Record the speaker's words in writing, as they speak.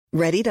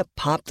Ready to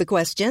pop the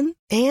question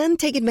and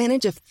take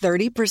advantage of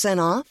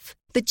 30% off?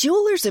 The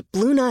jewelers at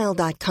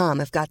BlueNile.com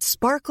have got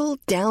sparkle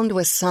down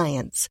to a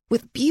science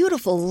with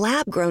beautiful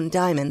lab-grown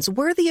diamonds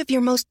worthy of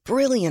your most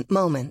brilliant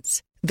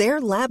moments.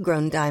 Their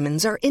lab-grown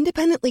diamonds are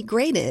independently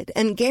graded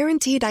and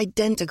guaranteed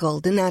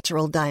identical to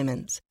natural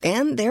diamonds.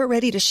 And they're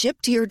ready to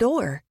ship to your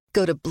door.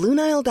 Go to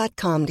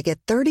BlueNile.com to get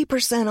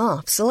 30%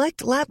 off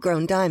select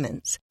lab-grown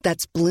diamonds.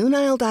 That's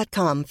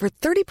BlueNile.com for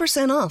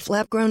 30% off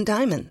lab-grown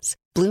diamonds.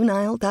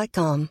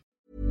 BlueNile.com.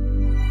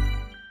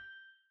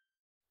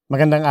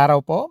 Magandang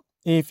araw po.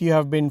 If you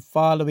have been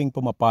following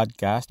Puma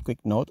Podcast, quick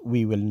note,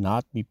 we will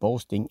not be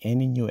posting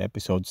any new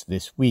episodes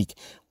this week.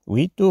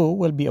 We too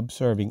will be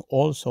observing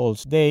All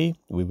Souls Day.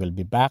 We will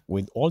be back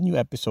with all new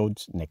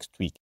episodes next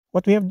week.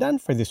 What we have done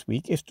for this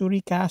week is to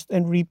recast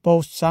and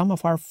repost some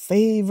of our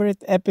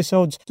favorite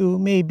episodes to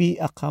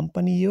maybe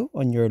accompany you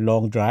on your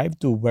long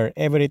drive to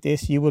wherever it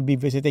is you will be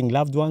visiting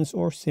loved ones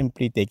or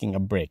simply taking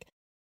a break.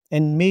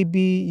 And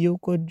maybe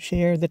you could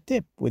share the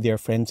tip with your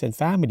friends and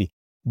family.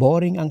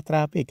 Boring ang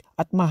traffic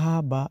at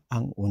mahaba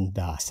ang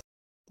undas.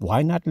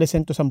 Why not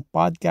listen to some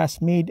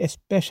podcasts made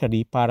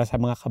especially para sa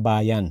mga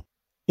kabayan?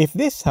 If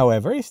this,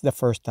 however, is the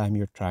first time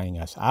you're trying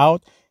us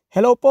out,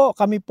 hello po,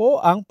 kami po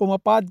ang Puma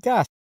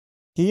Podcast.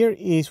 Here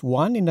is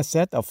one in a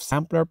set of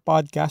sampler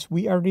podcasts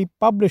we are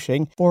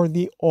republishing for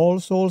the All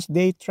Souls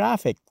Day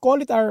traffic.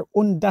 Call it our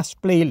Undas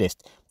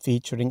playlist,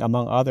 featuring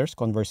among others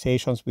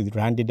conversations with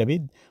Randy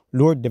David,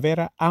 Lourdes De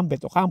Vera,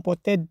 Ambet Ocampo,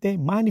 Ted Te,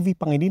 Manny V.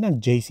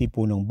 Pangilinan, JC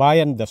Punong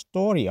Bayan, the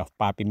story of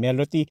Papi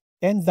Melody,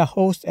 and the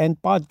hosts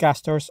and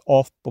podcasters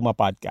of Puma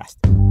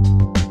Podcast.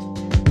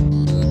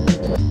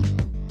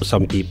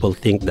 Some people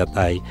think that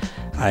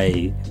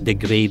I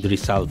degrade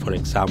Rizal, for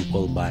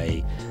example,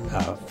 by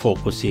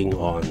focusing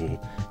on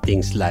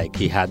things like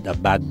he had a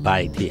bad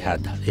bite, he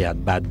had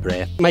bad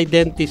breath. My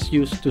dentist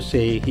used to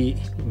say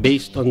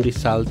based on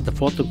Rizal, the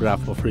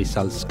photograph of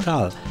Rizal's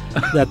skull,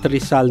 that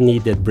Rizal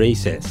needed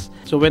braces.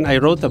 So when I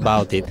wrote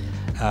about it,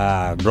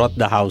 brought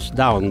the house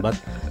down, but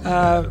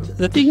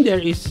the thing there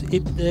is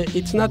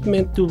it's not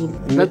meant to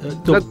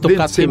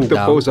cut him down.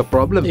 To pose a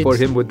problem for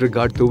him with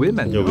regard to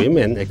women.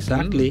 Women,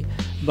 exactly.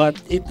 But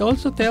it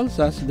also tells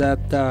us that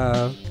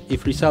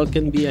if Rizal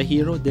can be a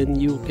hero, then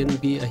you can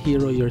be a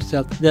hero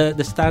yourself.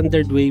 The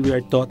standard way we are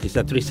taught is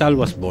that Rizal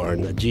was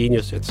born a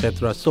genius,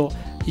 etc. So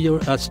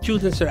your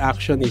student's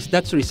reaction is,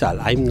 that's Rizal,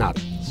 I'm not.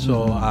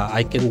 So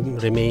I can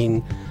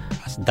remain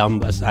as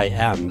dumb as I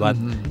am. But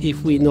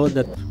if we know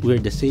that we're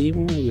the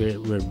same,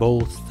 we're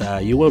both,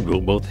 you will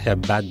both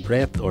have bad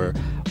breath or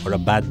a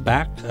bad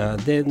back,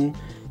 then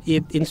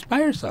it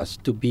inspires us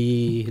to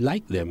be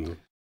like them.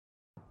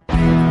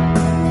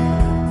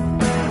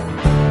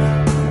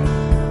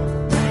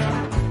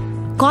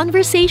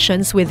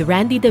 Conversations with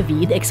Randy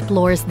David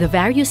explores the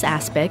various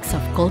aspects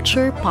of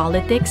culture,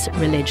 politics,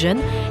 religion,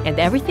 and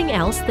everything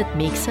else that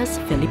makes us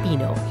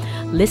Filipino.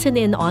 Listen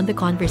in on the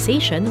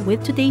conversation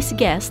with today's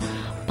guest,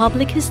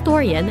 public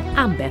historian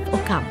Ambet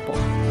Ocampo.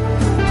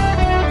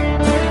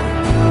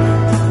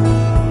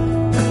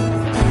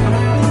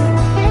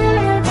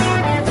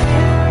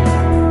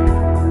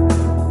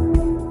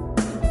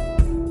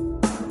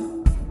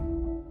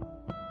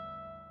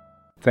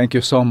 Thank you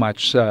so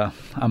much,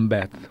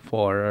 Ambet,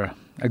 for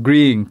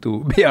agreeing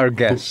to be our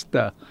guest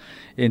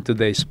in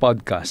today's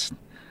podcast.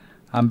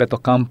 Ambet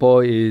Ocampo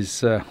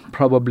is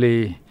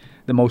probably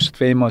the most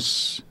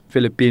famous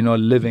Filipino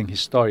living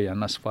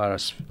historian as far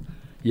as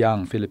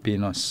young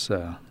Filipinos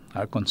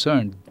are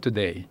concerned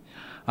today.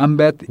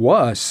 Ambet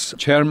was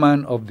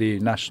chairman of the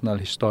National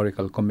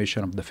Historical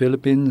Commission of the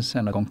Philippines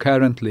and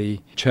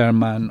concurrently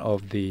chairman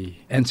of the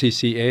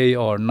NCCA,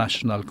 or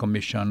National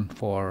Commission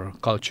for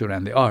Culture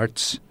and the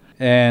Arts.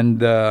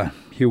 And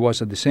he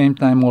was at the same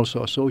time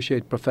also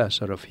associate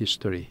professor of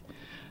history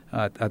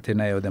at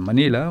Ateneo de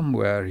Manila,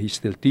 where he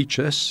still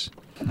teaches.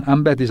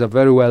 Ambet is a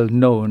very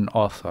well-known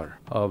author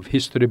of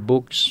history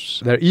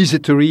books. They're easy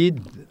to read.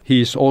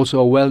 He is also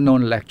a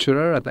well-known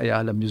lecturer at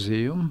Ayala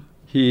Museum.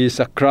 He is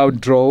a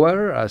crowd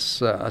drawer as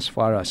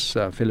far as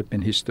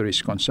Philippine history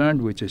is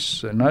concerned, which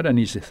is not an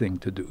easy thing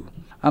to do.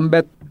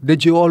 Ambet,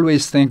 did you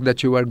always think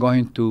that you were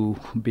going to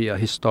be a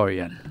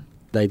historian?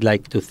 I'd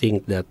like to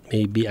think that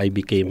maybe I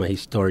became a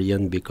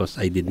historian because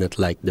I did not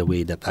like the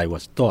way that I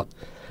was taught.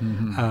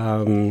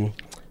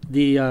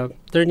 The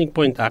turning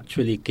point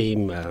actually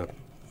came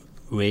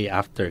way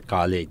after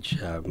college.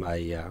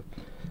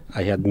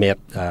 I had met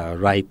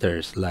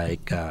writers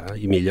like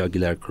Emilio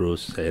Aguilar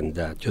Cruz and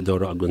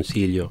Teodoro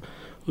Agoncillo,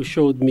 who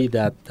showed me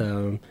that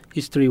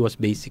history was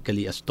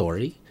basically a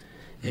story,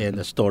 and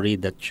a story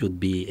that should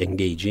be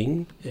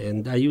engaging.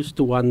 And I used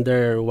to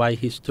wonder why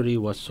history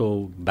was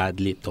so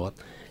badly taught.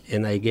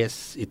 And I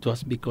guess it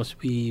was because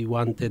we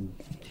wanted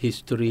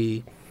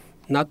history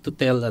not to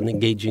tell an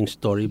engaging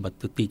story, but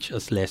to teach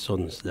us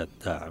lessons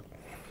that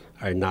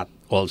are not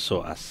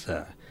also as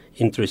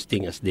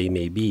interesting as they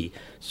may be.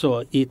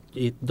 So it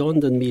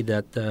dawned on me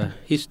that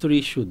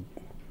history should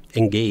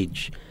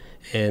engage.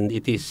 And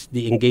it is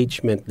the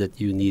engagement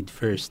that you need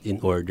first in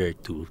order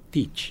to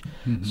teach.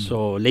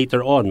 So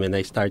later on, when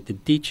I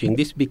started teaching,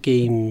 this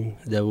became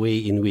the way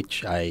in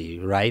which I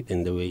write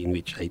and the way in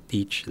which I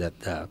teach, that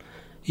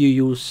you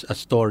use a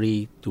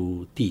story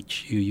to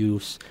teach. You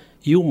use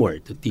humor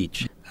to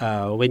teach.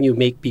 When you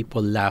make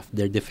people laugh,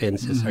 their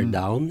defenses are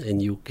down,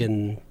 and you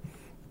can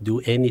do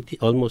anything,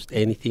 almost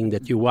anything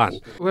that you want.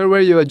 Where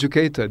were you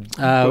educated?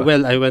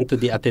 Well, I went to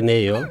the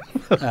Ateneo,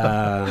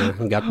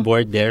 got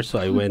bored there, so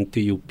I went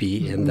to UP,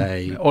 and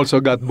I Also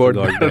got bored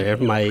there.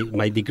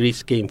 My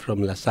degrees came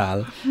from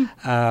LaSalle,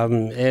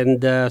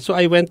 so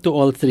I went to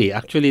all three.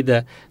 Actually,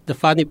 the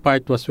funny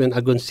part was when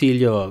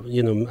Agoncillo,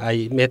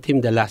 I met him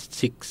the last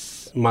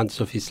 6 months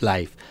of his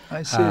life.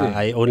 I see.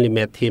 I only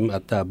met him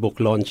at a book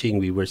launching.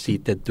 We were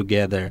seated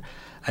together.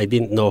 I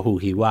didn't know who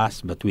he was,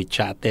 but we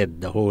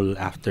chatted the whole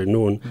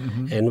afternoon.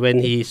 And when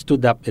he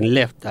stood up and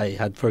left, I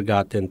had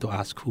forgotten to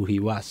ask who he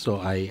was. So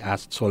I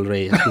asked Sol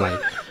Reyes,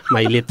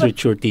 my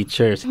literature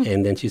teacher,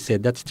 and then she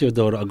said, "That's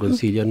Teodoro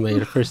Agoncillo." And my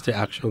first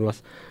reaction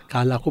was,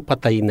 "Kala ko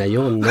patay na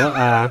yon, no?"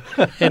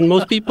 And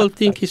most people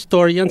think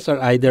historians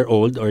are either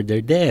old or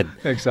they're dead.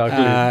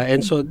 Exactly. And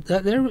so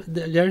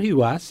there he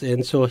was.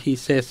 And so he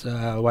says,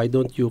 "Why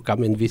don't you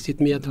come and visit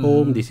me at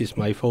home? This is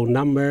my phone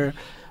number.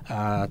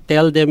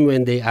 Tell them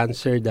when they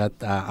answer that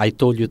I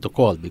told you to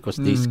call,"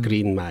 because they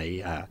screen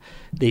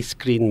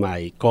my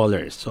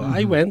callers. So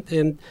I went,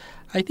 and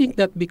I think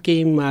that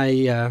became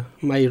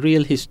my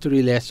real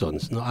history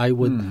lessons. No, I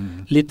would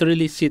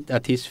literally sit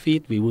at his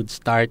feet. We would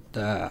start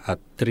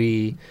at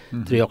 3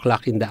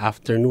 o'clock in the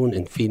afternoon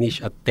and finish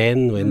at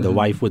 10 when the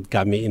wife would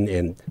come in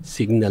and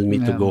signal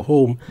me to go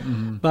home.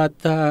 But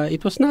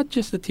it was not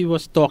just that he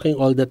was talking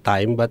all the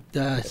time, but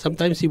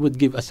sometimes he would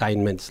give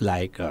assignments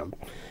like,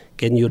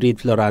 "Can you read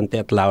Florante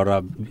at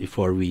Laura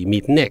before we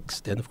meet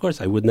next?" And of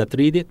course, I would not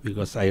read it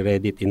because I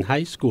read it in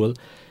high school.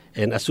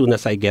 And as soon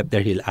as I get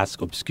there, he'll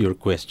ask obscure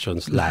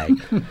questions like,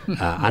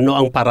 "Ano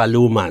ang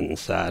paraluman?"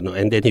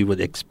 And then he would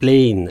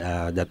explain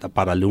that a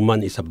paraluman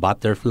is a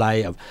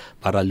butterfly. A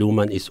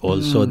paraluman is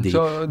also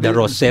the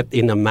rosette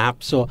in a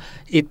map. So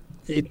it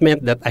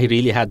meant that I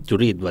really had to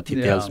read what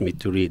he tells me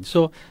to read.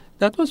 So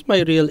that was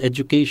my real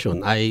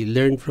education. I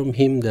learned from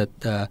him that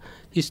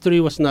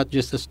history was not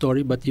just a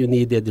story, but you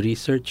needed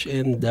research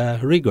and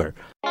rigor.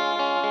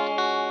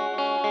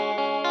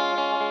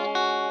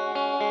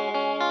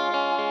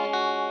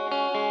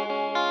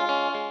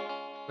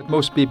 But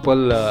most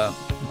people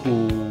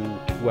who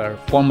were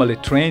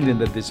formally trained in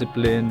the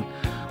discipline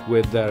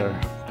with their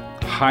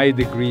high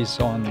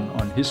degrees on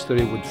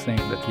history would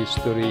think that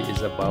history is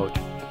about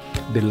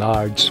the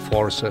large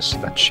forces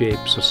that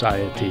shape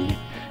society,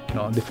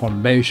 the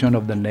formation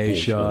of the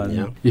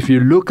nation. If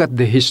you look at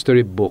the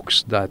history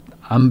books that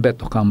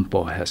Ambet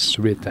Ocampo has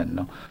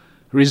written,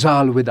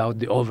 Rizal without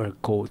the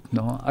overcoat,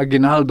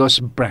 Aguinaldo's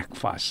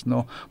breakfast,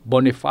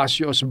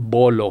 Bonifacio's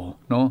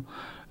bolo,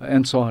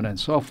 and so on and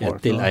so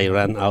forth. Until I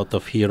ran out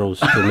of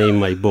heroes to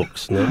name my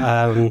books.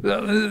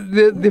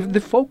 The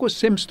focus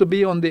seems to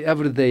be on the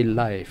everyday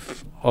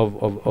life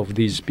of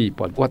these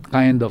people. What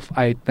kind of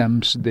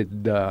items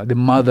did the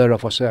mother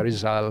of Jose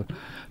Rizal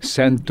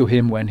send to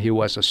him when he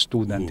was a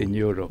student in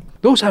Europe?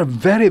 Those are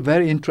very,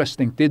 very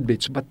interesting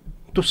tidbits, but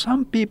to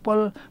some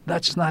people,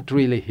 that's not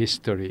really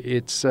history.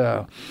 It's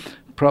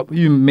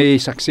you may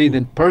succeed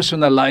in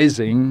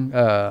personalizing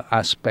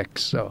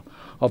aspects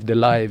of the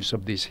lives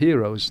of these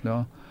heroes,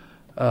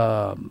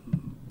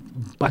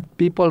 but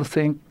people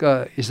think,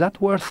 is that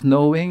worth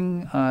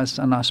knowing as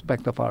an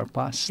aspect of our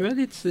past? Well,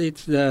 it's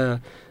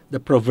the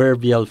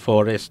proverbial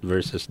forest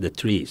versus the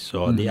trees.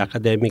 So the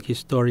academic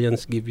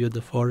historians give you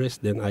the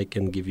forest, then I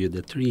can give you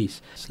the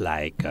trees. It's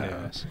like,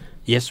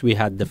 yes, we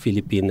had the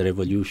Philippine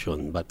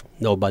Revolution, but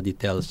nobody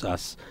tells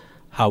us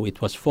how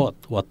it was fought.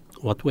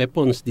 What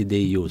weapons did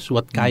they use?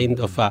 What kind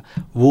of a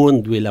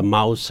wound will a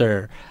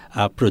Mauser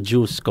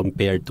produce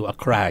compared to a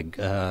Krag?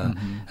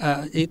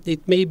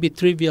 It may be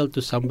trivial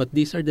to some, but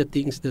these are the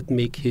things that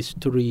make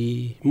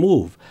history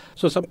move.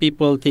 So some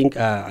people think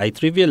I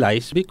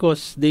trivialize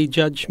because they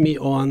judge me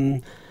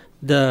on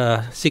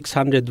the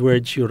 600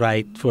 words you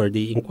write for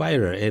the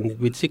Inquirer. And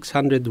with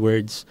 600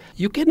 words,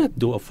 you cannot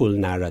do a full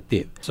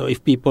narrative. So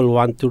if people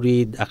want to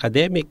read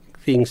academic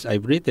things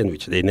I've written,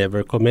 which they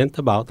never comment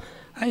about,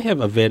 I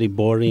have a very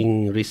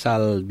boring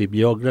Rizal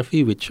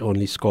bibliography, which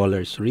only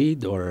scholars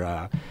read,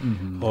 or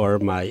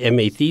my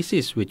MA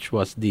thesis, which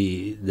was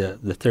the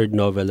third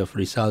novel of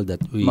Rizal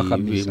that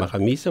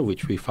Macamisa,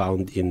 which we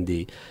found in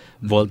the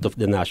vault of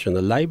the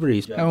National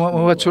Libraries. And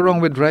what's wrong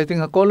with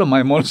writing a column?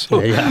 I'm also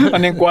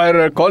an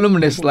Inquirer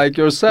columnist like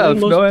yourself.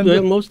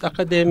 Most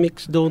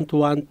academics don't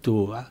want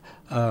to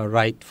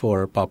write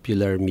for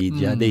popular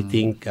media. They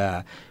think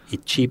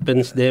it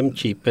cheapens them,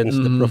 cheapens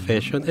the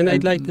profession. And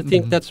I'd like to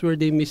think that's where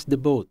they miss the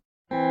boat.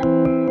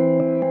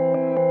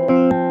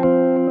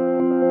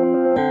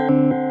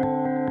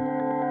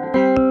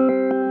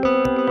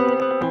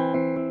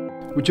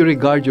 Would you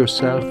regard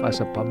yourself as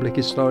a public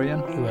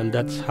historian? Well,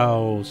 that's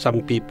how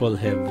some people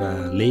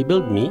have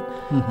labeled me.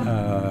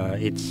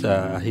 It's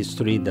a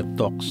history that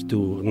talks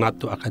to, not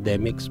to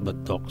academics,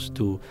 but talks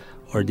to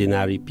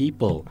ordinary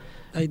people.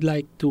 I'd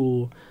like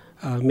to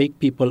make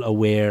people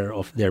aware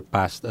of their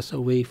past as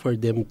a way for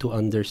them to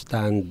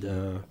understand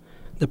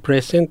the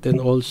present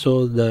and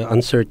also the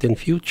uncertain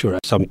future.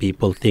 Some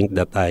people think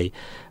that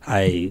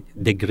I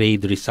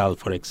degrade Rizal,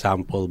 for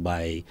example,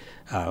 by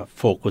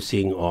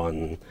focusing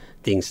on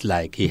things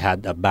like he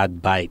had a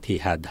bad bite, he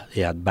had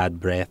bad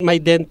breath. My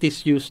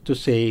dentist used to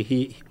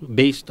say,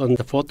 based on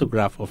the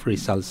photograph of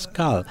Rizal's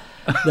skull,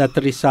 that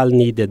Rizal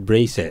needed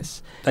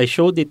braces. I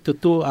showed it to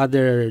two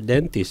other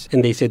dentists,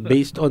 and they said,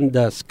 based on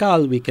the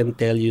skull, we can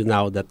tell you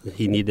now that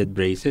he needed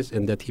braces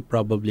and that he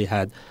probably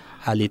had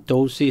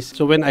halitosis.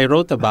 So when I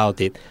wrote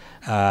about it,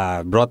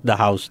 brought the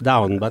house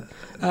down. But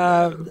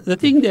the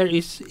thing there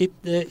is,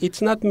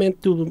 it's not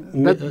meant to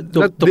That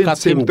cut didn't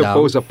seem him to down.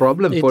 pose a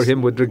problem for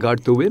him with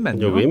regard to women.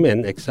 The no?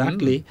 women,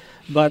 exactly.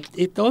 But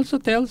it also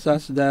tells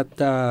us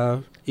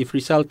that if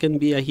Rizal can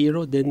be a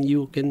hero, then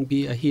you can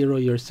be a hero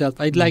yourself.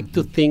 I'd like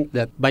to think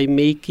that by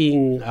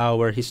making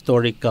our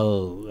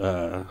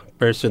historical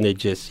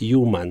personages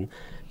human,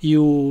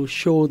 you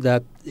show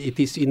that it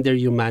is in their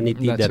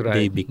humanity That's that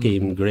they right.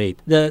 became great.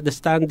 The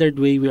standard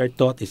way we are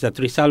taught is that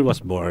Rizal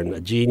was born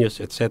a genius,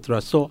 etc.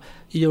 So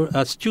your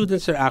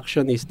student's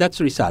reaction is,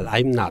 that's Rizal,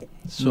 I'm not.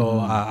 So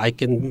I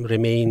can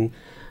remain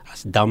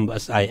as dumb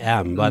as I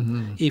am. But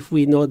if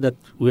we know that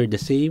we're the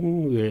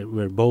same,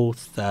 we're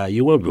both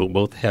human, we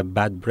both have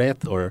bad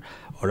breath or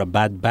a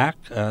bad back,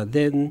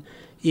 then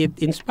it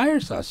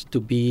inspires us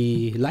to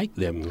be like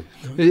them.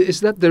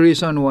 Is that the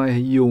reason why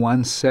you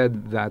once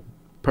said that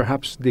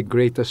perhaps the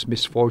greatest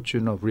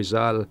misfortune of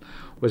Rizal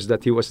was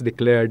that he was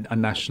declared a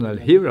national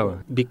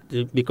hero?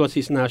 Because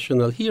he's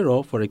national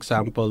hero, for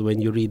example,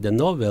 when you read the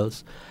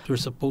novels, you're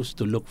supposed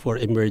to look for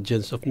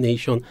emergence of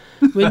nation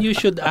when you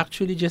should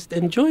actually just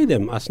enjoy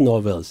them as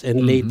novels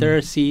and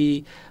later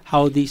see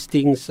how these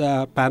things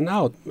pan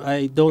out.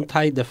 I don't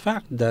hide the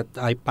fact that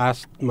I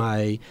passed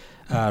my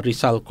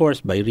Rizal course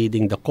by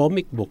reading the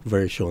comic book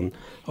version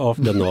of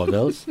the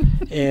novels,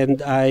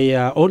 and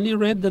I only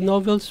read the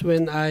novels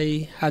when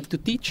I had to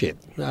teach it.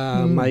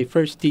 My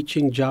first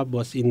teaching job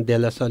was in De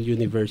La Salle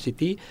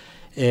University,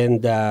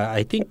 and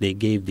I think they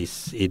gave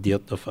this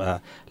idiot of a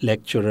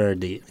lecturer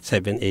the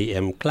 7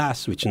 a.m.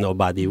 class, which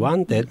nobody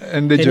wanted.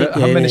 And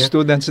how many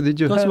students did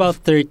you have? It was about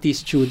 30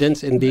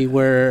 students, and they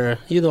were,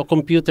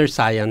 computer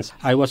science.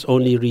 I was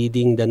only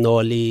reading the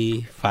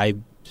Noli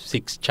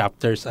 5-6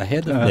 chapters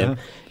ahead of them.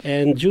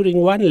 And during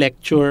one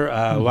lecture,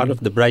 one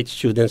of the bright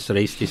students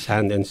raised his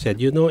hand and said,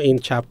 in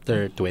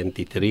chapter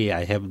 23,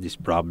 I have this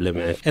problem.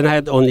 And I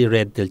had only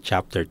read till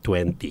chapter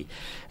 20.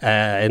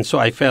 And so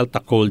I felt a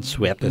cold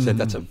sweat. I said,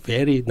 that's a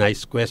very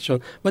nice question,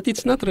 but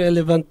it's not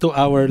relevant to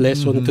our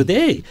lesson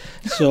today.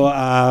 So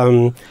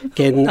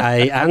can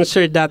I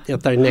answer that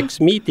at our next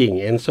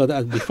meeting? And so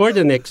that before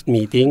the next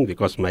meeting,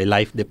 because my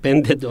life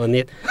depended on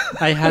it,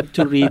 I had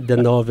to read the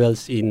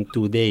novels in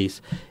 2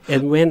 days.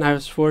 And when I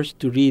was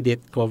forced to read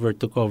it cover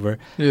to cover,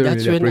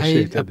 that's really when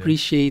I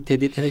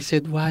appreciated it. And I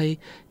said, why?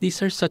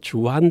 These are such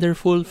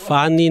wonderful,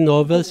 funny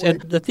novels.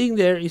 And the thing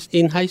there is,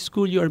 in high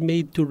school, you are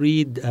made to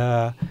read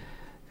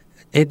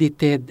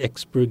edited,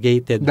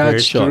 expurgated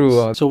That's versions.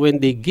 true. So when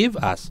they give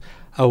us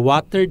a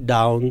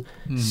watered-down,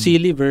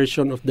 silly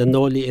version of the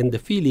Noli and the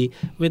Fili,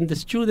 when the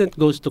student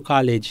goes to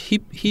college,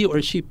 he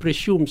or she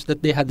presumes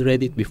that they had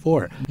read it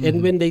before.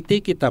 And when they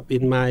take it up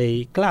in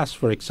my class,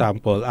 for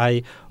example,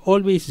 I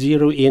always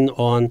zero in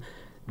on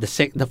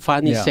the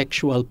funny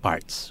sexual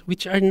parts,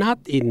 which are not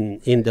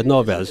in the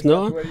novels,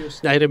 no?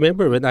 I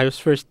remember when I was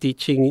first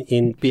teaching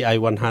in PI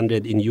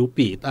 100 in UP,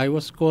 I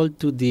was called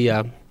to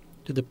the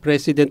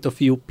president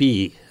of UP,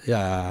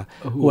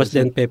 who was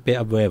then Pepe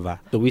Abueva.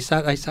 So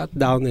I sat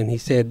down and he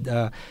said,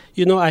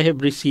 I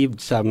have received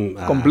some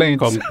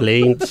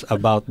complaints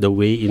about the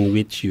way in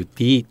which you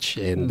teach.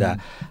 And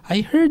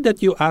I heard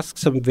that you asked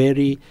some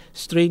very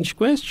strange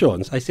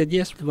questions. I said,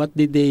 yes, what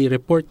did they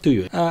report to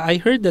you? I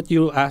heard that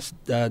you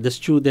asked the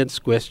students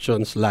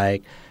questions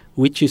like,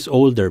 which is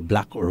older,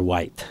 black or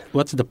white?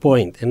 What's the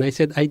point? And I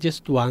said, I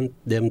just want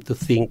them to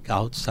think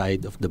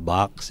outside of the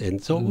box.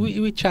 And so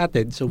we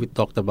chatted. So we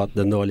talked about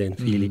the Noli and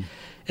Fili.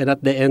 And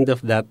at the end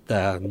of that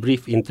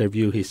brief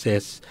interview, he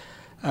says,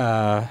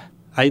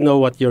 I know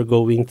what you're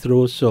going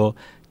through, so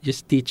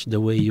just teach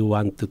the way you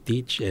want to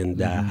teach, and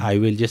I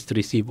will just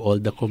receive all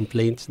the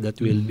complaints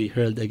that will be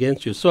hurled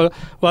against you. So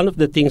one of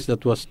the things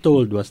that was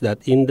told was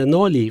that in the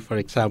Noli, for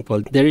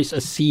example, there is a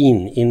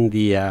scene in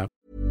the...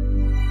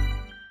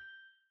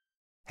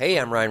 Hey,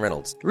 I'm Ryan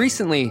Reynolds.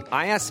 Recently,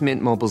 I asked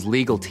Mint Mobile's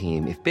legal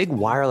team if big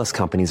wireless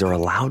companies are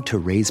allowed to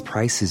raise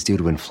prices due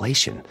to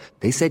inflation.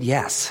 They said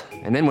yes.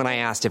 And then when I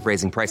asked if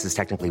raising prices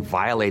technically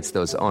violates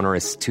those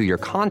onerous 2-year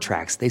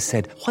contracts, they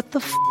said, what the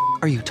f***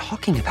 are you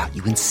talking about,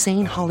 you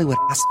insane Hollywood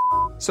ass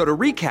f- So to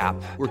recap,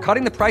 we're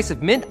cutting the price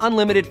of Mint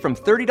Unlimited from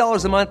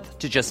 $30 a month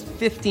to just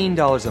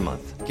 $15 a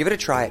month. Give it a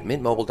try at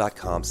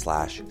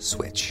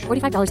mintmobile.com/switch.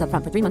 $45 up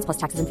front for 3 months plus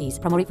taxes and fees.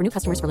 Promo rate for new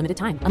customers for limited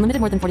time. Unlimited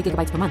more than 40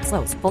 gigabytes per month.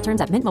 Slows full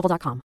terms at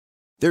mintmobile.com.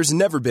 There's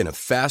never been a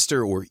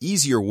faster or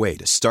easier way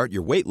to start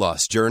your weight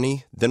loss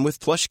journey than with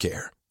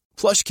PlushCare.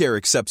 PlushCare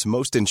accepts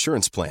most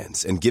insurance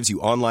plans and gives you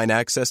online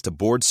access to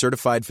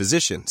board-certified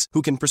physicians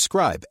who can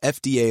prescribe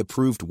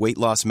FDA-approved weight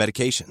loss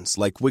medications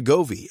like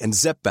Wegovy and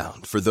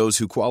Zepbound for those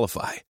who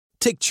qualify.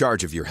 Take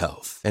charge of your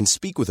health and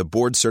speak with a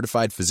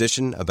board-certified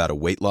physician about a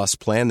weight loss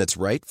plan that's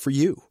right for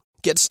you.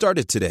 Get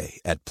started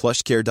today at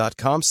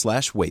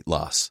plushcare.com/weight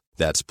loss.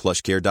 That's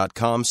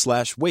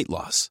plushcare.com/weight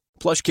loss.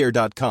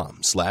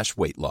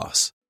 plushcare.com/weight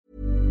loss.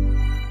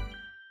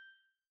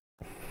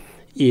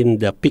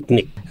 In the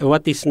picnic,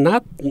 what is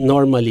not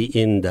normally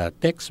in the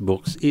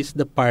textbooks is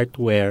the part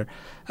where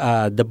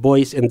the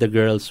boys and the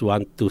girls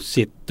want to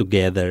sit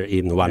together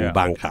in one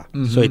banca.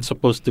 So it's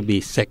supposed to be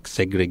sex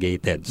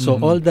segregated.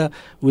 So all the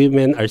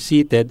women are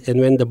seated,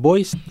 and when the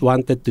boys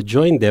wanted to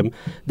join them,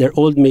 their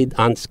old maid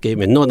aunts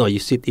came and, no,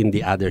 you sit in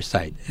the other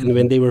side. And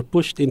when they were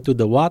pushed into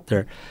the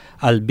water,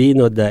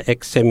 Albino, the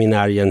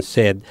ex-seminarian,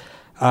 said,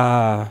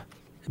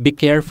 be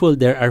careful,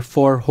 there are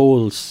 4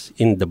 holes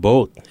in the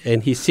boat.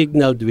 And he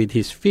signaled with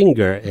his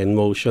finger and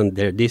motioned,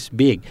 they're this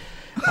big.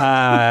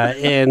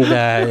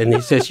 And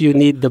he says, you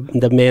need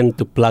the men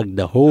to plug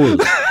the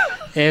holes.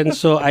 And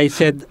so I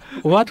said,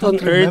 what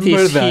on earth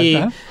is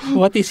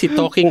what is he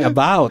talking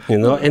about?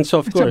 And so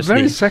of course, a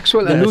very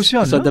sexual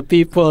allusion. So the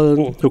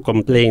people who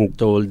complained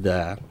told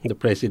the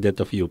president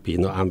of UP,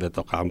 Ambet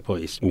Ocampo,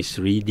 is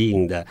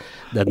misreading the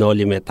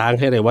Noli Me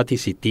Tangere. What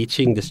is he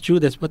teaching the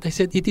students? But I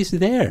said, it is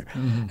there.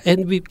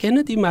 And we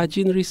cannot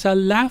imagine Rizal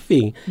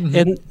laughing.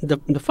 And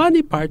the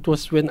funny part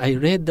was when I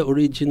read the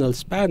original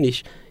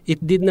Spanish,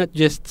 it did not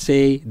just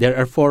say there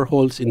are 4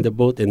 holes in the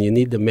boat and you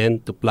need the men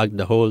to plug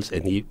the holes,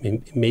 and he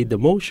made the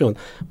motion.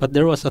 But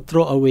there was a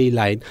throwaway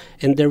line,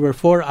 and there were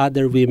 4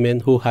 other women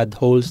who had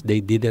holes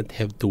they didn't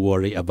have to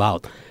worry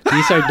about.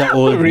 These are the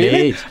old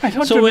really? days. I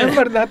don't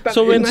remember that.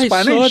 So when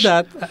Spanish. I saw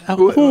that,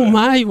 oh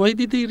my, why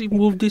did they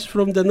remove this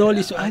from the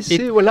Noli? So I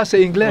see, wala sa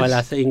English.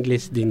 Wala sa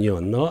English din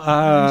yun, no?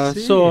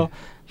 So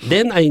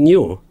then I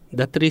knew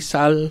that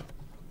Rizal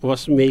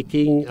was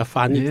making a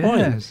funny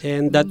point,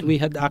 and that we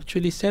had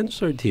actually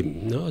censored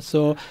him. No?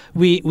 So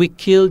we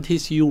killed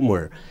his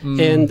humor.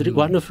 And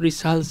one of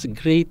Rizal's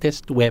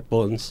greatest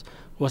weapons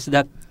was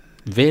that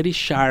very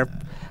sharp,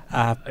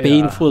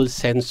 painful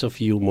sense of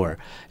humor.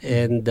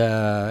 And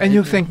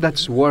you think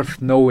that's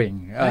worth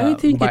knowing? I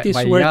think it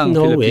is worth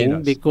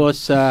knowing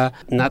because,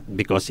 not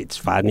because it's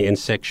funny and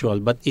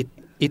sexual, but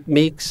it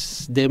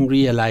makes them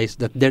realize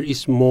that there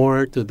is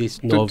more to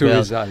this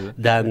novel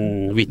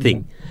than we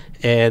think.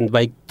 And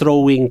by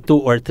throwing 2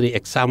 or 3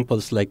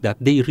 examples like that,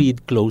 they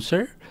read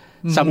closer.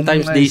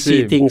 Sometimes they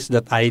see things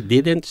that I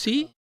didn't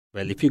see.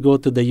 Well, if you go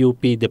to the UP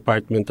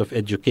Department of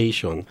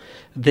Education,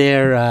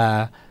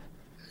 their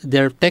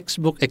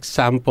textbook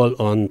example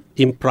on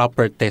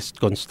improper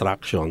test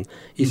construction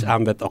is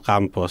Ambet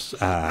Ocampo's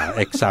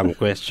exam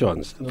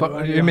questions.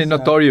 You mean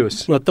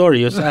notorious?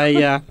 Notorious.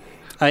 I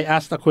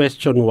asked a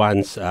question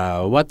once,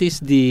 what is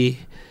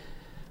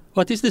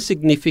the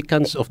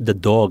significance of the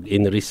dog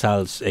in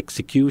Rizal's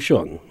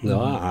execution?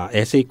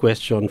 Essay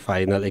question,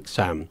 final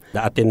exam.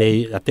 The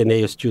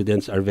Ateneo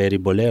students are very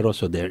bolero,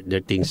 so they're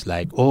things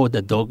like,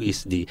 the dog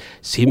is the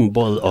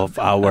symbol of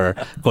our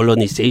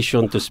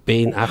colonization to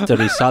Spain. After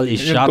Rizal is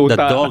shot, the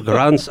dog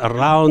runs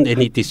around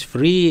and it is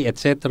free,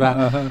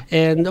 etc.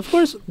 And of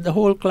course, the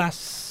whole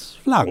class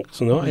flunks,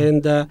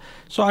 and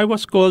so I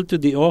was called to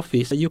the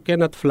office. You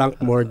cannot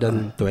flunk more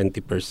than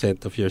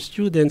 20% of your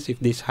students. If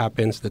this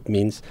happens, that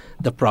means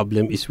the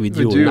problem is with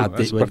you, not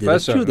with the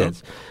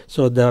students.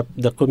 So the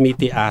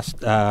committee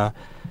asked,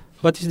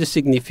 what is the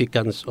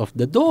significance of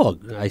the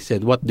dog? I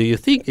said, what do you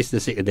think is the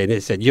significance? Then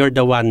they said, you're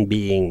the one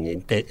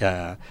being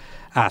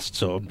asked,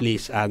 so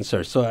please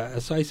answer. So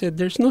I said,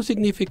 there's no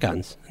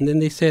significance. And then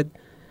they said,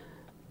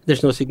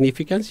 there's no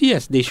significance?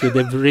 Yes, they should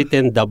have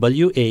written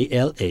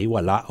WALA,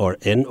 wala, or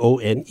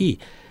NONE.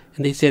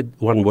 And they said,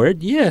 one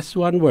word? Yes,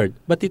 one word.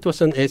 But it was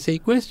an essay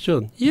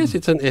question. Yes,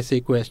 it's an essay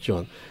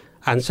question.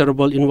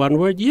 Answerable in one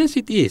word? Yes,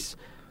 it is.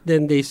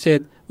 Then they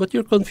said, but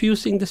you're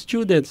confusing the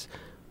students.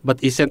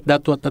 But isn't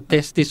that what the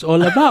test is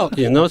all about,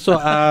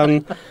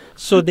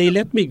 So they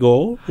let me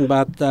go,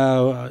 but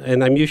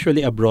and I'm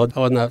usually abroad.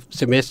 On a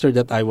semester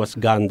that I was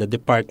gone, the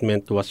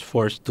department was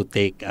forced to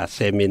take a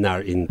seminar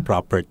in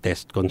proper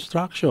test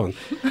construction.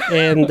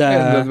 And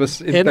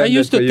and I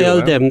used to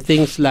tell them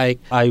things like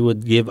I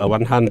would give a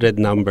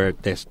 100-number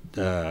test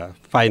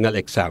final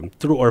exam,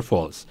 true or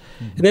false.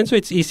 And then so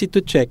it's easy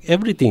to check.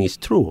 Everything is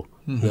true.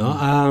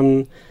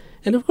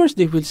 And of course,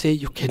 they will say,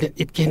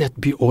 it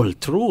cannot be all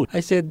true.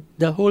 I said,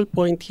 the whole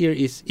point here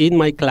is, in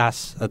my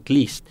class at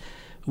least,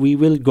 we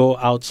will go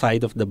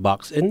outside of the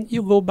box, and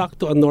you go back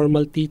to a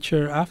normal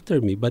teacher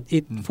after me. But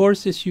it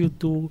forces you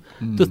to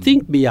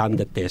think beyond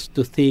the test,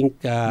 to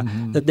think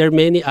that there are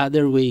many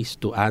other ways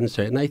to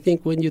answer. And I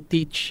think when you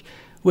teach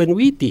when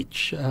we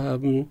teach,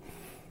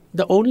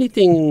 the only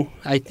thing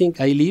I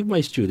think I leave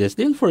my students,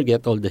 they'll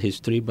forget all the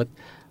history, but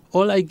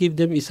all I give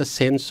them is a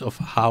sense of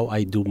how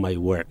I do my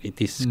work.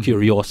 It is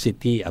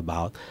curiosity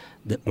about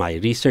my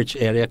research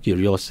area,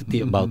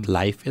 curiosity about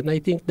life, and I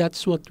think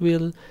that's what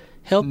will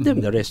help them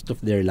the rest of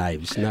their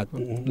lives. Not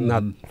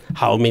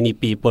how many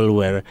people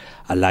were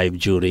alive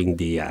during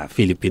the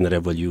Philippine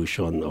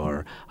Revolution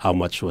or how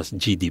much was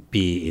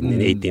GDP in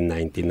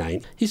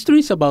 1899. History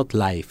is about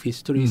life.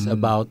 History is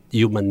about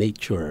human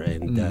nature,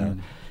 and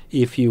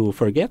if you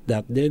forget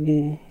that,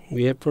 then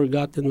we have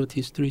forgotten what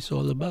history is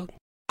all about.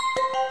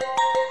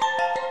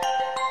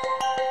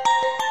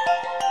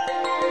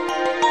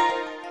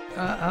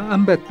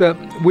 Ambet,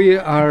 we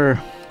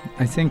are,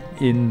 I think,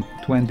 in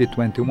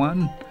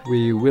 2021,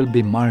 we will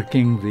be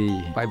marking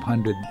the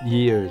 500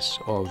 years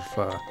of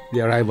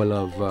the arrival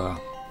of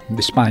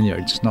the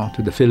Spaniards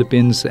to the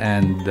Philippines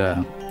and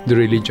the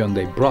religion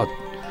they brought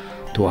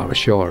to our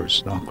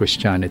shores,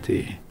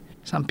 Christianity.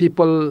 Some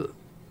people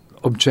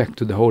object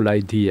to the whole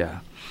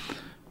idea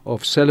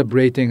of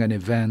celebrating an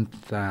event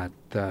that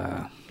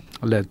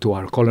led to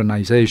our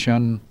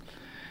colonization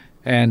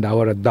and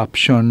our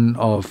adoption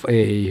of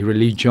a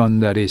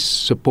religion that is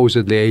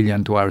supposedly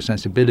alien to our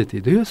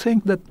sensibility. Do you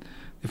think that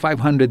the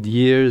 500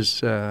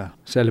 years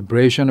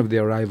celebration of the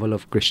arrival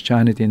of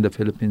Christianity in the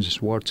Philippines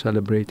is worth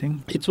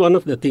celebrating? It's one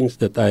of the things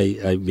that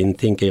I've been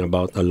thinking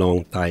about a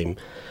long time,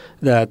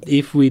 that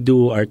if we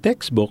do our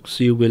textbooks,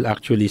 you will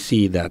actually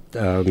see that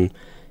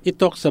it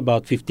talks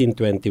about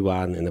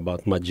 1521 and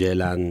about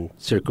Magellan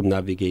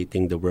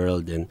circumnavigating the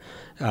world and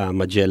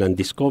Magellan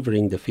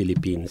discovering the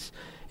Philippines.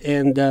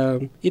 And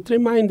it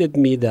reminded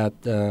me that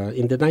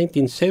in the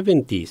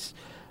 1970s,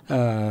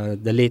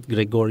 the late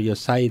Gregorio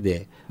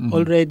Saide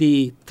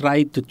already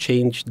tried to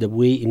change the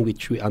way in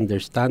which we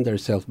understand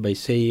ourselves by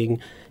saying,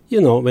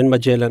 when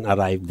Magellan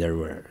arrived, there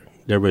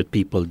were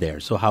people there.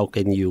 So how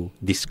can you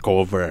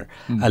discover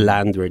a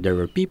land where there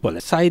were people?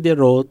 Saide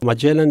wrote,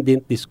 Magellan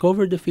didn't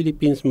discover the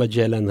Philippines,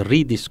 Magellan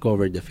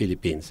rediscovered the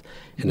Philippines.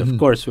 And of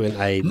course, when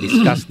I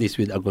discussed this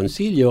with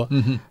Agoncillo,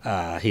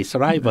 his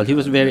rival, he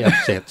was very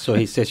upset. So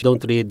he says,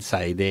 don't read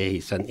Saide,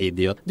 he's an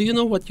idiot. Do you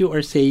know what you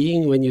are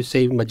saying when you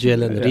say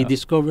Magellan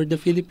rediscovered the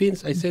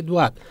Philippines? I said,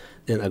 what?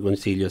 Then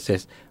Agoncillo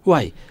says,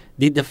 why?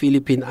 Did the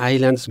Philippine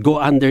Islands go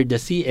under the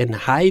sea and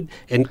hide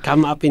and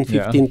come up in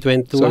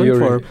 1521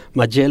 for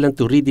Magellan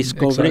to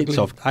rediscover it?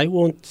 So I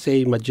won't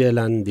say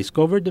Magellan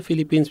discovered the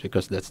Philippines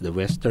because that's the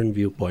Western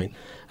viewpoint.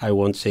 I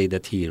won't say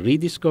that he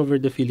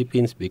rediscovered the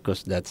Philippines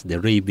because that's the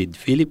rabid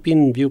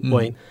Philippine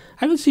viewpoint.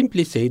 I will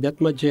simply say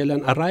that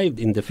Magellan arrived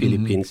in the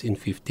Philippines in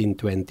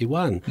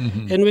 1521.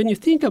 And when you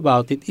think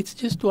about it, it's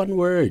just one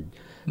word.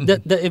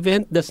 The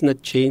event does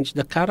not change,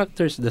 the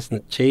characters does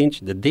not change,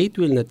 the date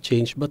will not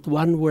change, but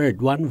one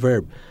word, one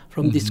verb,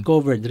 from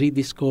discovered,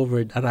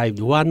 rediscovered,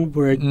 arrived. One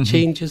word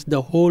changes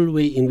the whole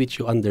way in which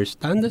you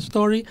understand the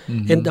story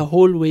and the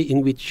whole way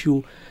in which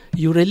you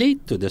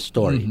relate to the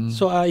story.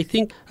 So I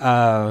think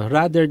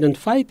rather than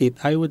fight it,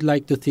 I would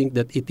like to think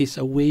that it is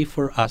a way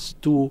for us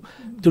to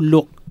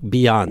look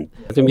beyond.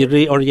 When we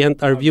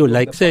reorient our view,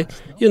 like say,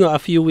 a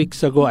few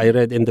weeks ago I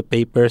read in the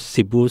paper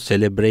Cebu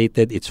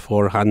celebrated its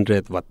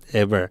 400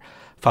 whatever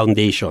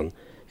foundation.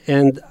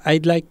 And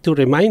I'd like to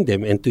remind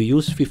them and to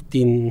use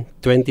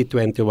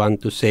 2021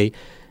 to say,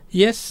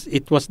 yes,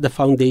 it was the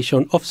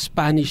foundation of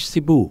Spanish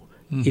Cebu.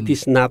 It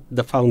is not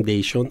the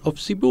foundation of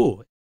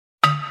Cebu.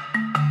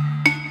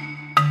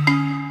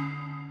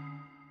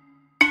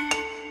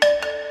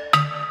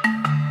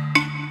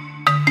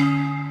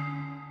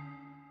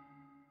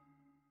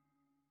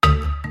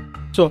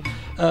 So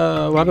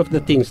one of the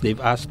things they've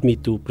asked me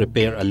to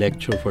prepare a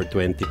lecture for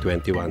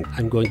 2021.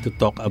 I'm going to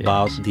talk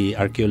about the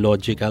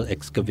archaeological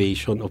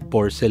excavation of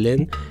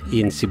porcelain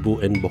in Cebu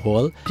and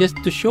Bohol, just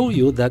to show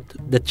you that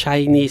the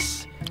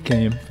Chinese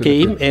came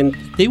and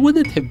they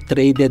wouldn't have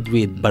traded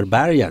with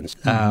barbarians.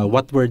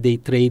 What were they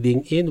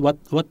trading in?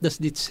 What does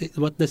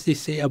this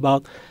say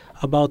about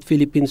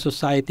Philippine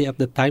society at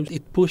the time?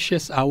 It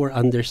pushes our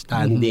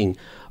understanding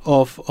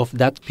of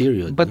that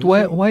period. But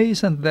why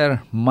isn't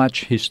there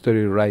much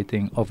history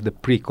writing of the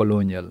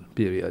pre-colonial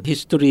period?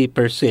 History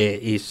per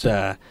se is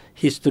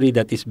history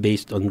that is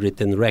based on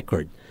written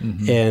record.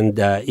 And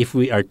if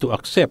we are to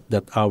accept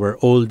that our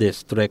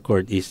oldest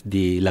record is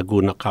the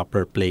Laguna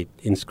copper plate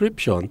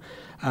inscription,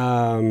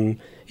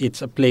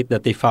 it's a plate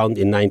that they found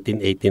in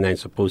 1989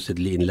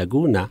 supposedly in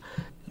Laguna.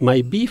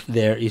 My beef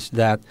there is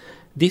that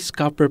this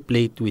copper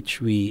plate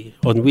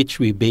on which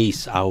we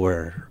base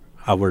our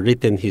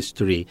written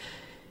history,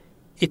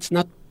 it's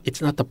not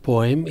a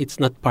poem, it's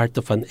not part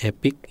of an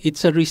epic,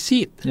 it's a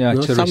receipt.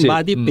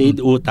 Somebody paid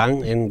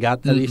utang and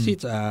got a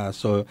receipt.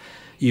 So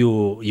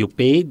you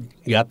paid,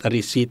 got a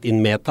receipt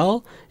in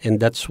metal, and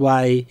that's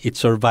why it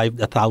survived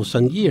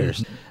 1,000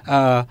 years.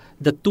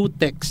 The two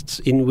texts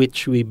in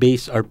which we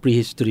base our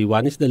prehistory,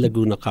 one is the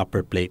Laguna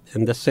copper plate,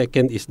 and the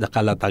second is the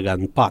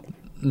Calatagan pot.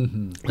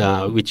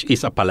 which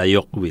is a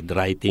palayok with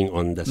writing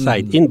on the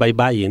side. In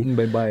Baybayin,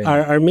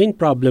 our main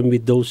problem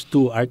with those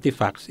two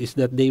artifacts is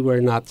that they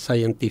were not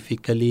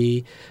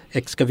scientifically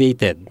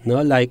excavated.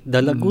 No, like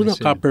the Laguna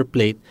copper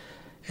plate,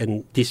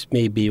 and this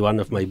may be one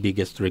of my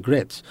biggest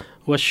regrets,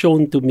 was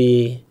shown to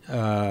me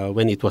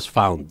when it was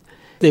found.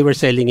 They were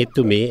selling it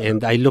to me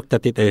and I looked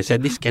at it and I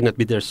said, this cannot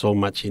be there so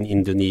much in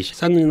Indonesia.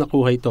 Saan nyo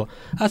nakuha ito?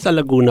 Sa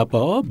Laguna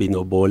pa.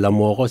 Binobola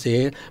mo ako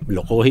kasi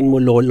lokohin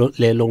mo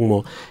lelong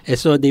mo.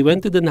 So they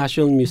went to the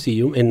National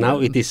Museum and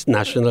now it is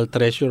National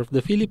Treasure of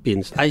the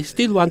Philippines. I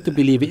still want to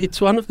believe it. It's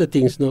one of the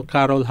things,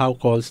 Carol Howe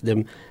calls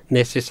them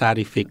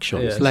necessary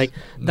fictions. Yes. Like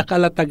the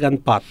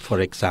Calatagan pot, for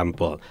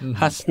example,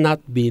 has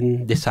not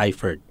been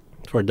deciphered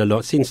for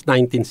since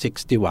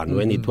 1961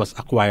 when it was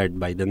acquired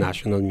by the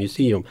National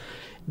Museum.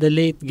 The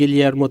late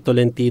Guillermo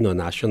Tolentino,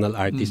 national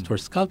artist for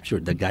sculpture,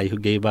 the guy who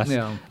gave us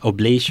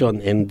Oblation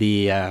and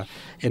the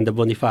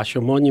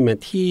Bonifacio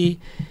Monument, he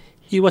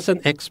was an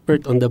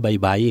expert on the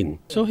Baybayin.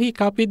 So he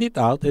copied it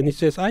out and he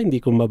says, hindi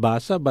ko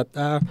mabasa, but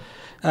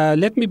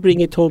let me bring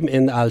it home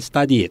and I'll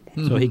study it.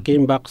 So he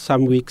came back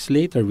some weeks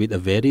later with a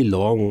very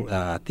long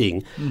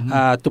thing.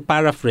 To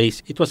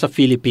paraphrase, it was a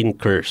Philippine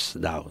curse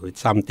now. It's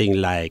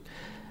something like,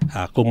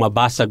 kung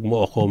mabasag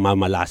mo ako,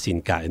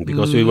 mamalasin ka. And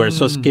because we were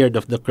so scared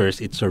of the curse,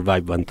 it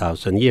survived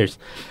 1,000 years.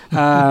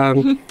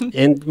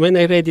 And when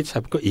I read it,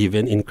 sabi ko,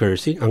 even in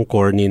cursing, ang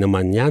corny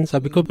naman yan.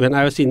 Sabi ko, when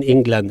I was in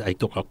England, I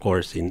took a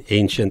course in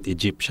ancient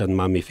Egyptian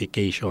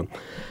mummification.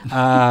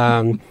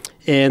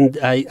 And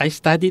I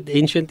studied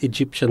ancient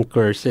Egyptian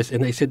curses,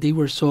 and I said they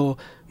were so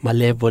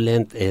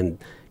malevolent and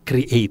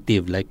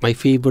creative. Like my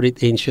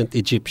favorite ancient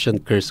Egyptian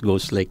curse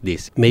goes like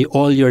this: may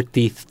all your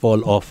teeth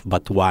fall off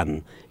but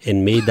one,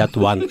 and may that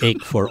one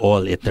ache for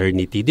all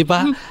eternity. Di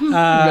ba?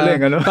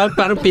 Galing, ano?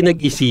 Parang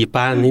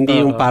pinag-isipan. Hindi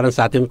yung parang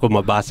sa atin, kung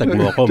mabasag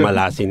mo ako,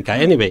 malasin ka.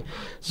 Anyway,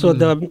 so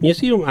the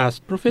museum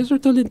asked,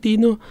 Professor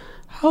Tolentino,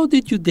 how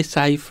did you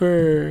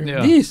decipher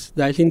this?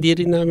 Dahil hindi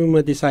rin namin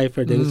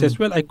ma-decipher. Then he says,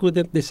 well, I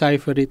couldn't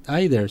decipher it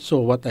either.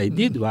 So what I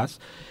did was,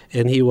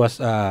 and he was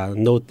a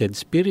noted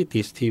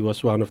spiritist. He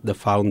was one of the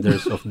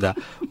founders of the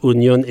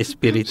Unión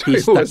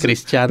Espiritista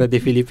Cristiana de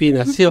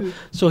Filipinas.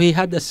 So he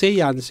had a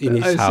seance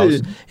in his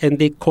house, and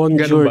they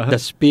conjured the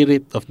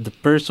spirit of the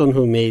person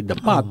who made the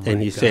pot.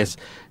 And he says,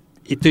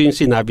 ito yung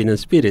sinabi ng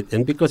spirit.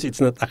 And because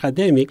it's not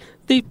academic,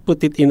 they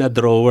put it in a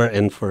drawer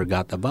and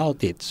forgot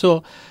about it.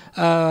 So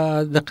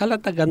the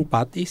Calatagan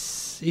pot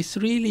is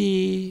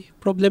really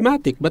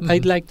problematic. But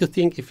I'd like to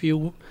think if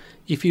you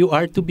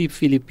are to be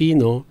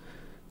Filipino,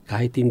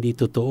 kahit hindi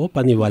totoo,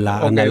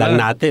 paniwalaan na lang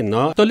natin,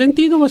 no?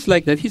 Tolentino was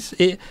like that.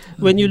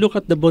 When you look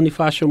at the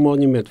Bonifacio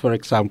Monument, for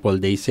example,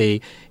 they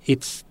say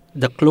it's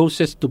the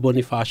closest to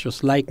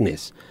Bonifacio's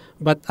likeness.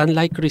 But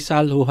unlike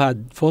Rizal, who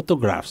had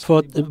photographs,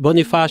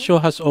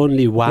 Bonifacio has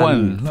only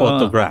one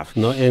photograph.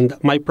 No? And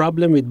my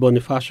problem with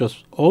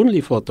Bonifacio's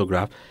only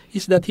photograph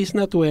is that he's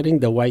not wearing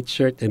the white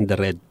shirt and the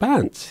red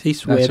pants.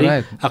 He's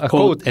wearing a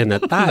coat and a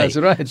tie. That's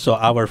right. So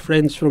our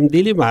friends from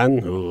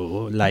Diliman,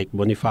 who like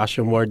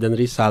Bonifacio more than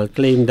Rizal,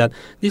 claim that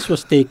this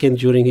was taken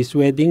during his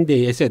wedding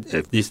day. I said,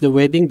 if this is the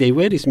wedding day,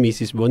 where is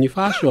Mrs.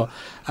 Bonifacio?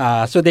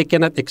 So they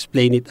cannot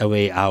explain it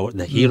away.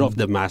 The hero of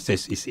the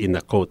masses is in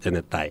a coat and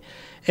a tie.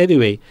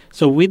 Anyway,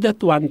 so with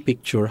that one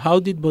picture,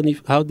 how did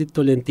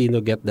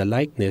Tolentino get the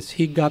likeness?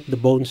 He got the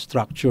bone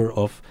structure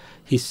of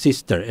his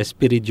sister,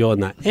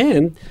 Espiridiona,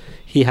 and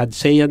he had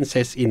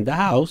seances in the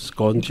house,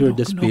 conjured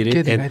the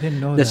spirit,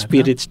 and the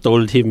spirits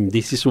told him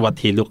this is what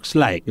he looks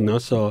like.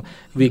 So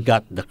we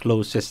got the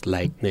closest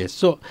likeness.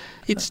 So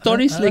it's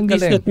stories like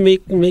this that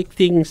make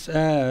things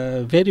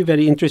very,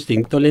 very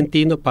interesting.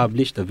 Tolentino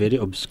published a very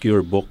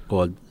obscure book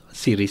called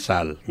Si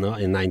Rizal,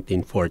 in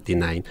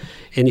 1949.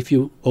 And if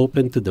you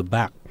open to the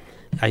back,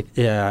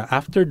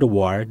 after the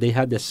war, they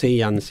had a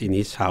seance in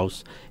his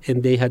house,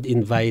 and they had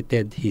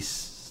invited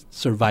his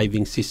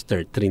surviving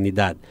sister,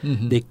 Trinidad.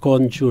 They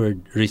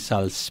conjured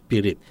Rizal's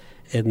spirit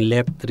and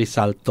let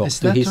Rizal talk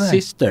to his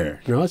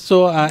sister.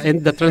 So,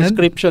 and the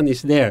transcription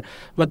is there.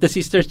 But the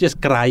sister's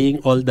just crying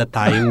all the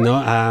time,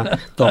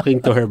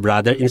 talking to her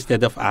brother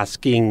instead of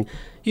asking,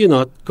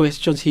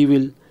 questions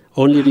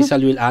only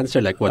Rizal will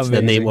answer, like, what's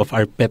the name of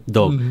our pet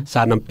dog?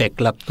 Sanang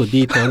peklat ko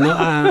dito.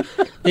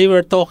 They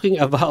were talking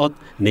about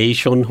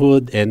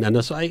nationhood and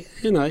so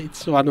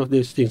it's one of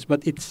those things.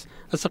 But it's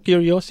as a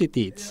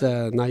curiosity, it's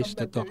nice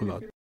to talk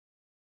about.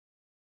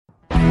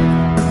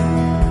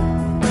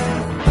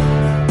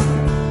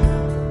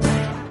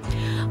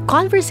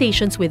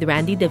 Conversations with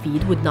Randy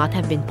David would not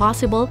have been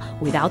possible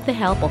without the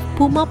help of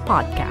Puma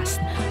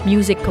Podcast,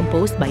 music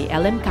composed by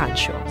LM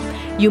Cancio.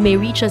 You may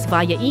reach us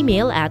via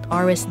email at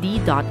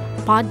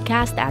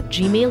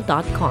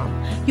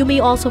rsd.podcast@gmail.com. You may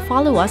also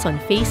follow us on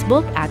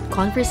Facebook at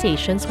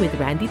Conversations with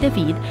Randy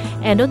David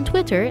and on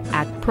Twitter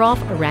at Prof.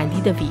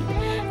 Randy David.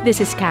 This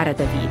is Cara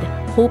David,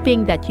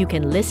 hoping that you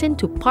can listen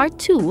to part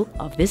 2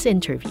 of this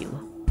interview.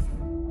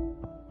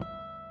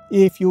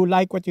 If you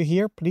like what you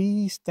hear,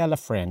 please tell a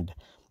friend.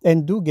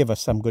 And do give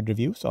us some good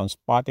reviews on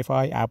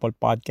Spotify, Apple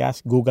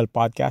Podcasts, Google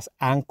Podcasts,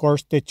 Anchor,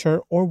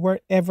 Stitcher, or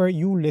wherever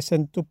you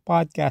listen to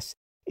podcasts.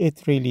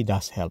 It really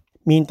does help.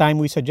 Meantime,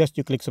 we suggest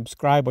you click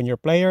subscribe on your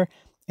player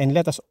and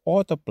let us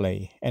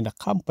autoplay and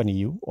accompany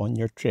you on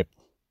your trip.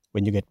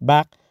 When you get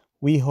back,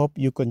 we hope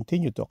you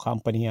continue to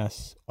accompany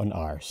us on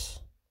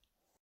ours.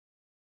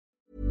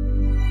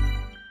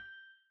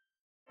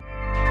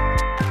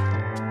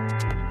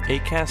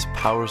 Acast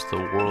powers the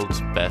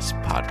world's best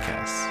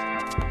podcasts.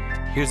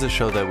 Here's a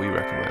show that we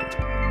recommend.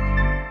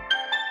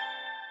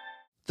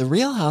 The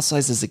Real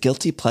Housewives is a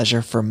guilty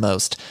pleasure for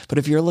most, but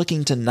if you're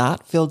looking to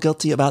not feel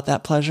guilty about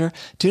that pleasure,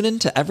 tune in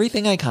to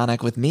Everything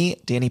Iconic with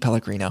me, Danny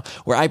Pellegrino,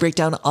 where I break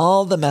down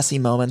all the messy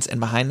moments and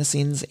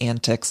behind-the-scenes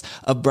antics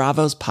of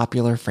Bravo's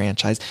popular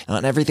franchise. And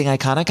on Everything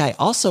Iconic, I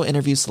also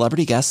interview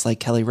celebrity guests like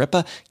Kelly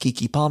Ripa,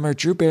 Keke Palmer,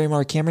 Drew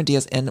Barrymore, Cameron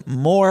Diaz, and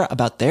more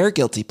about their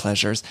guilty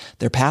pleasures,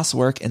 their past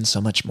work, and so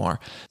much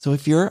more. So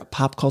if you're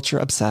pop culture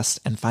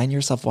obsessed and find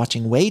yourself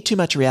watching way too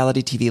much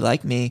reality TV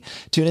like me,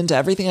 tune in to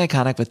Everything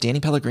Iconic with Danny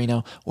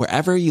Pellegrino,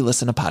 wherever you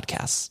listen to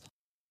podcasts.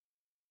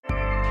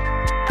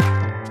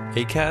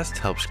 Acast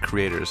helps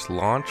creators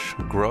launch,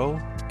 grow,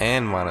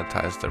 and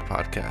monetize their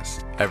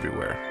podcasts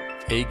everywhere.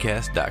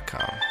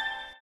 Acast.com.